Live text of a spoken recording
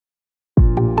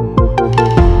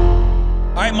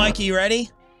right, Mikey, you ready?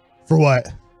 For what?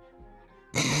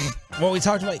 What we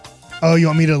talked about? Oh, you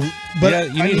want me to? But yeah,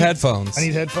 you need headphones. I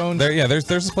need headphones. There, yeah,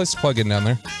 there's a place to plug in down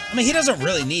there. I mean, he doesn't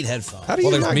really need headphones. How do you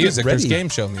Well, there's not music. get ready? There's game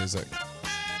show music.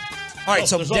 All right,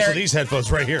 so there's Derek, also these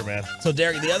headphones right here, man. So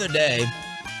Derek, the other day,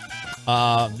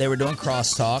 they were doing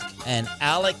crosstalk, and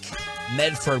Alec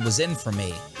Medford was in for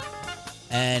me.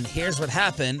 And here's what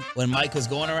happened when Mike was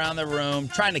going around the room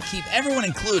trying to keep everyone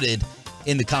included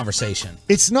in the conversation.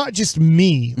 It's not just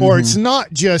me, or it's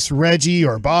not just Reggie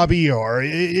or Bobby, or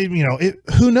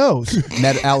who knows?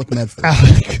 Alec Medford.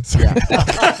 Alec. Sorry.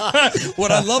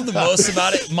 What I love the most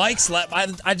about it, Mike's laugh.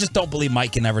 I just don't believe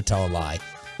Mike can ever tell a lie.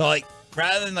 So like,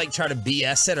 rather than like try to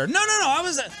BS it or no, I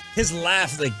was his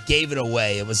laugh like gave it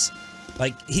away. It was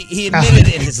like he admitted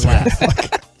it in his laugh.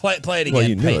 Play it again, Well,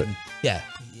 you knew Peyton. it. Yeah.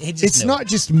 It's not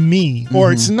just me,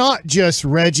 or it's not just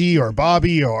Reggie or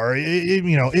Bobby, or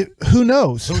who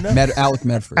knows? Alec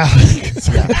Medford.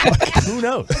 Who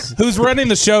knows? Who's running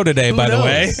the show today, by the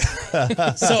way?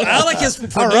 So Alec has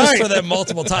produced for them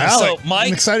multiple times. Alec, So Mike,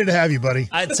 I'm excited to have you, buddy.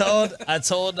 I told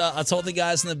the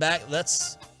guys in the back,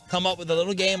 let's come up with a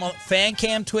little game on fan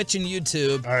cam, Twitch, and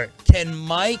YouTube. All right. Can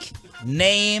Mike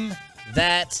name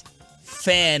that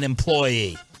fan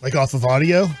employee? Like off of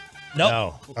audio?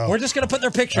 Nope. No. We're just gonna put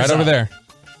their pictures Right over up. there.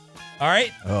 All right.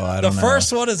 Oh, I The don't know.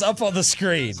 first one is up on the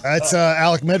screen. That's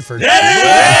Alec Medford. Yay!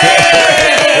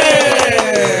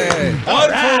 1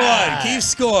 for 1. Keep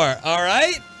score. All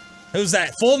right. Who's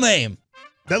that? Full name.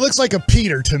 That looks like a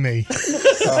Peter to me.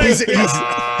 He's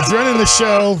running the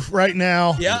show right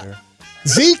now. Yeah.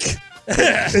 Zeke?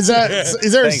 Is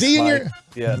there a Z in your?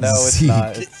 Yeah, no, it's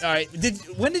not. All right.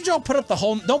 When did y'all put up the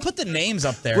whole? Don't put the names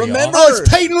up there. Remember- y'all. Oh, it's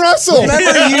Peyton Russell. Remember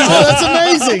you? Oh, that's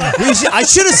amazing. I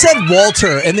should have said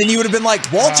Walter, and then you would have been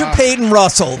like Walter Payton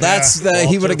Russell. That's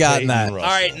he would have gotten that. All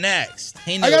right. Next.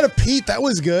 He knew. I got a Pete. That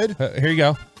was good. Here you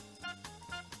go.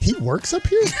 He works up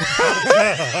here?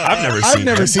 I've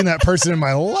never seen that person in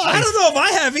my life. I don't know if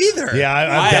I have either. Yeah, I've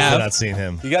I definitely have. not seen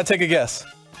him. You gotta take a guess.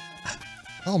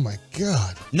 Oh my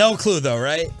God. No clue though,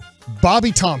 right?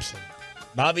 Bobby Thompson.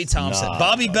 Bobby Thompson. Nah.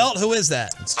 Bobby Belt. Who is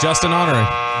that? It's Justin Honorary.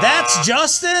 That's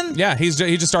Justin. Yeah, he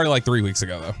just started like 3 weeks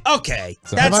ago though. Okay,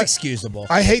 So- that's Have I- excusable.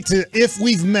 I hate to, if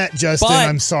we've met Justin, But-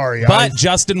 I'm sorry. But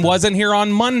Justin wasn't here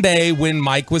on Monday when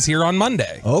Mike was here on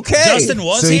Monday. Okay. Justin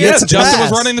was so he here? gets Yes, a Justin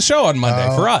pass. was running the show on Monday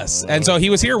Oh. for us, and so he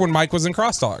was here when Mike was in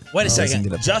Crosstalk. Wait a doesn't second.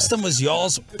 get a pass. Justin was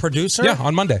y'all's producer? Yeah,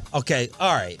 on Monday. Okay,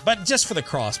 all right. But just for the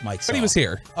cross, Mike. But he was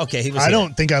here. Okay, he was I here.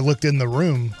 don't think I looked in the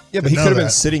room. Yeah, but to he know could have been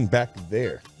that. sitting back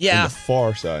there. Yeah. In the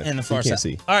far side. In the So far you can't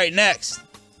side. see. All right, next.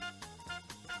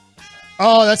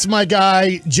 Oh, that's my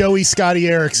guy, Joey Scotty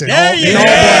Erickson. There All- you in go. all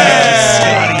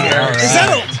black. Is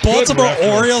that a Baltimore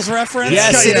Orioles reference?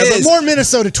 Yes, it Yeah, but is. more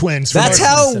Minnesota Twins. That's from-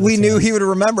 how we knew he would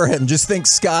remember him. Just think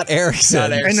Scott Erickson.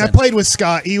 Scott Erickson. And I played with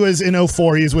Scott. He was in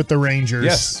 04. He was with the Rangers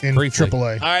Yes, in briefly.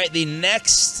 AAA. All right, the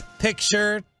next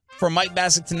picture for Mike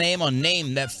Bacsik to name on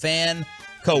Name That Fan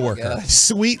Coworker.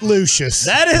 Sweet Lucius.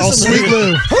 That is oh, Sweet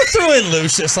Lou. Who threw in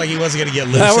Lucius like he wasn't going to get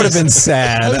Lucius? That would have been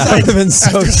sad. That would have been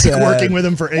so After sad. working with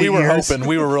him for 8 We were years. hoping.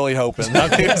 We were really hoping. He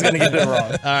was gonna get it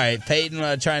wrong. All right,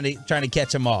 Peyton trying to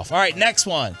catch him off. All right, next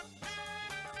one.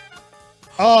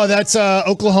 Oh, that's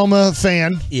Oklahoma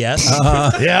fan. Yes.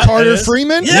 Yeah, Carter it is.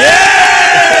 Freeman.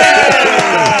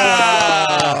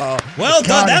 Well done.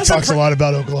 God, That he was talks a lot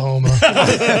about Oklahoma.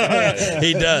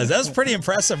 He does. That was pretty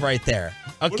impressive right there.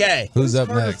 Okay. Who's up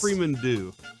Carter next? Freeman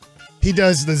do? He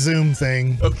does the Zoom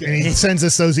thing. Okay. And he sends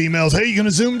us those emails. Hey, you going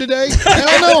to Zoom today?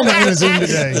 Hell no, I'm not going to Zoom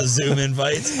today. The Zoom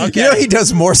invites. Okay. You know he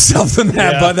does more stuff than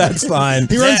that, but that's fine.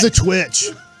 He runs the Twitch.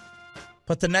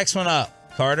 Put the next one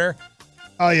up, Carter.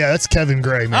 Oh, yeah, that's Kevin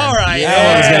Gray, man. All right.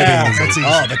 Yeah. That's easy.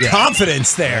 Oh, the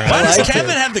confidence there. Why I does like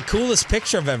Kevin it. have the coolest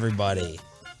picture of everybody?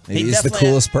 He He's the definitely-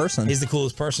 coolest person. He's the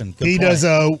coolest person. Good He point.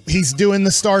 does. He's doing the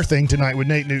star thing tonight with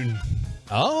Nate Newton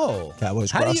Oh. Cowboys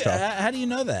How do you crosstalk. how do you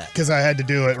know that? because I had to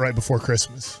do it right before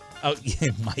Christmas Oh, yeah,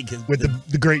 Mike is with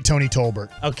the great Tony Tolbert.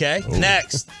 Okay.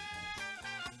 Next.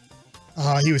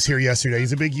 He was here yesterday.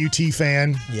 He's a big UT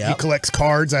fan. Yep. He collects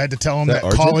cards. I had to tell him Is that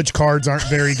that RJ? college cards aren't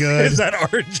very good. Is that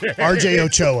RJ? RJ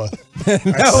Ochoa. No,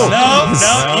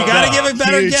 you got to give a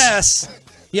better Huge. guess.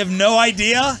 You have no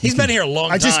idea? He's been here a long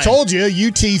time. I just told you,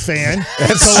 UT fan.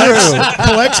 That's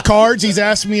Collects cards. He's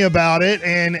asked me about it,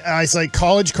 and I was like,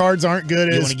 college cards aren't good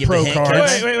You as wanna give pro a hint,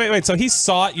 cards. Wait. So he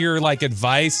sought your like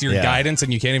advice, your Yeah. guidance,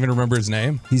 and you can't even remember his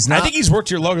name? He's I not. think he's worked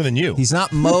here longer than you. He's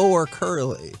not Mo or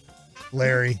Curly.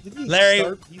 Larry.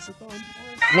 Larry.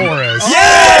 Flores.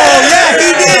 Yeah,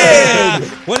 he did.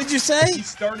 What did you say? He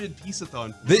started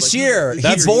Peace-a-thon. This year, he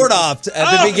That's board opped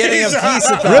at the beginning of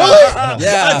Peace-a-thon. Really?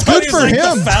 Yeah. Good for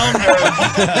him. The founder.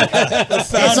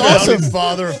 That's awesome.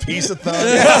 Father of Peace-a-thon.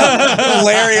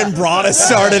 Larry and Brada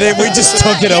started it. We just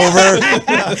took it over.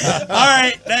 All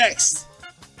right, next.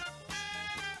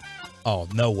 Oh,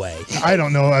 no way. I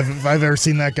don't know if I've ever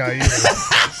seen that guy either.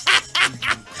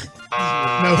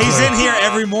 No He's clue. in here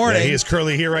every morning. He is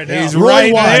currently here right now. He's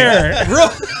Worldwide. right there.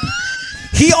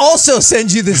 He also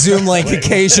sends you the Zoom link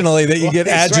occasionally that you get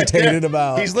He's right agitated there.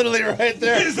 about. He's literally right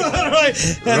there. That's Ryan.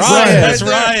 That's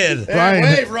Ryan. Ryan.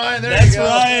 Wave, Ryan. There That's you go.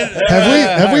 Ryan.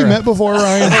 Have we met before,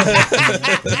 Ryan?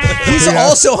 He's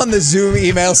also on the Zoom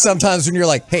email sometimes when you're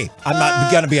like, hey, I'm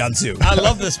not going to be on Zoom. I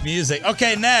love this music.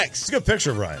 Okay, next. It's a good picture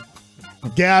of Ryan.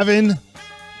 Gavin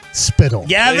Spittle.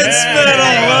 Gavin Spittle.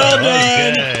 Well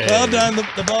done. Well done,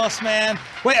 the boss man.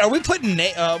 Wait, are we putting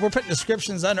we're putting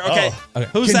descriptions under? Okay. Oh, okay.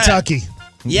 Who's Kentucky. that?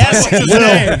 Yes.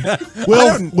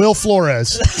 Will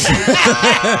Flores.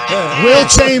 Will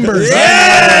Chambers.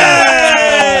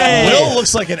 Yay! Will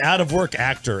looks like an out-of-work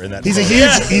actor in that. He's a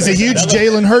photo. huge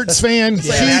Jalen Hurts fan. an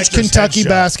Huge actor's Kentucky headshot.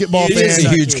 basketball He is a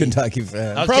fan. huge Kentucky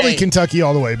fan. Okay. Probably Kentucky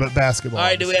all the way, but basketball. All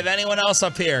right, do we have anyone else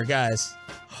up here, guys?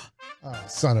 Oh,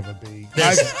 son of a bee.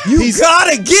 You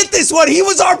gotta get this one. He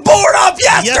was our board up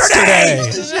yesterday.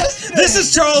 This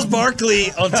is Charles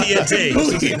Barkley on TNT.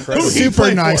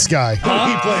 Super nice guy.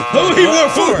 Who he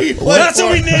worked for? Well, that's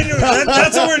what we named.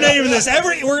 That's what we're naming this.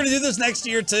 We're gonna do this next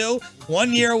year too.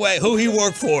 1 year away. Who he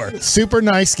worked for? Super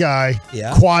nice guy.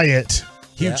 Yeah. Quiet.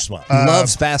 Huge smile.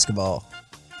 Loves basketball.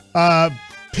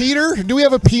 Peter, do we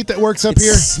have a Pete that works up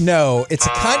here? No, it's a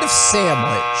kind of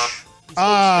sandwich.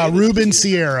 Ruben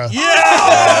Sierra. Not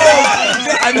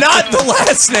the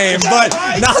last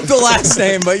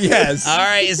name, but yes. All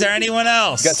right. Is there anyone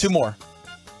else? Got two more.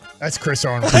 That's Chris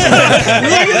Arnold.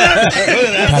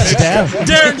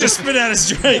 Derek just spit out his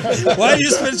drink. Why did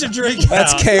you spit your drink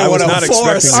That's out?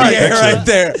 K104 Sierra right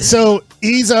there. So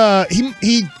he's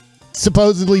he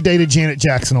supposedly dated Janet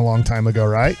Jackson a long time ago,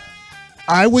 right?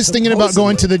 I was thinking about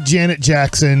going to the Janet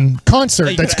Jackson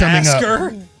concert that's coming up.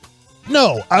 Her?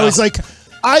 No, I was like,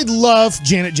 I love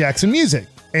Janet Jackson music,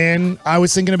 and I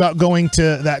was thinking about going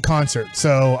to that concert.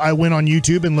 So I went on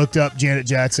YouTube and looked up Janet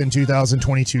Jackson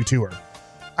 2022 tour.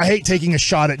 I hate taking a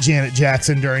shot at Janet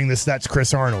Jackson during this. That's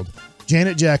Chris Arnold.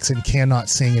 Janet Jackson cannot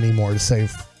sing anymore to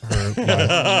save her life.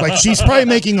 Like, she's probably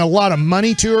making a lot of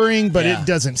money touring, but it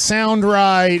doesn't sound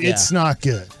right. Yeah. It's not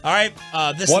good. All right.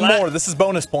 One more. This is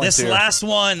bonus points This here. last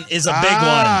one is a big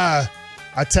one.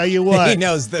 I tell you what, He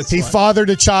knows this he one. fathered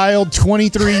a child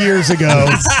 23 years ago.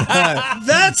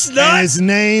 That's And not. his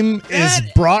name is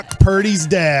Brock Purdy's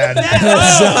dad. I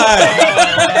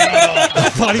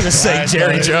thought he was saying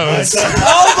Jerry Jones.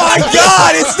 Oh my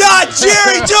God! It's not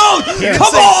Jerry Jones.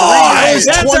 Come on! It was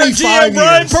That's our 25 GM,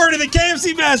 Brian years. Purdy. The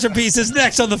KMC Masterpiece is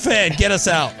next on The Fan. Get us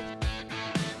out.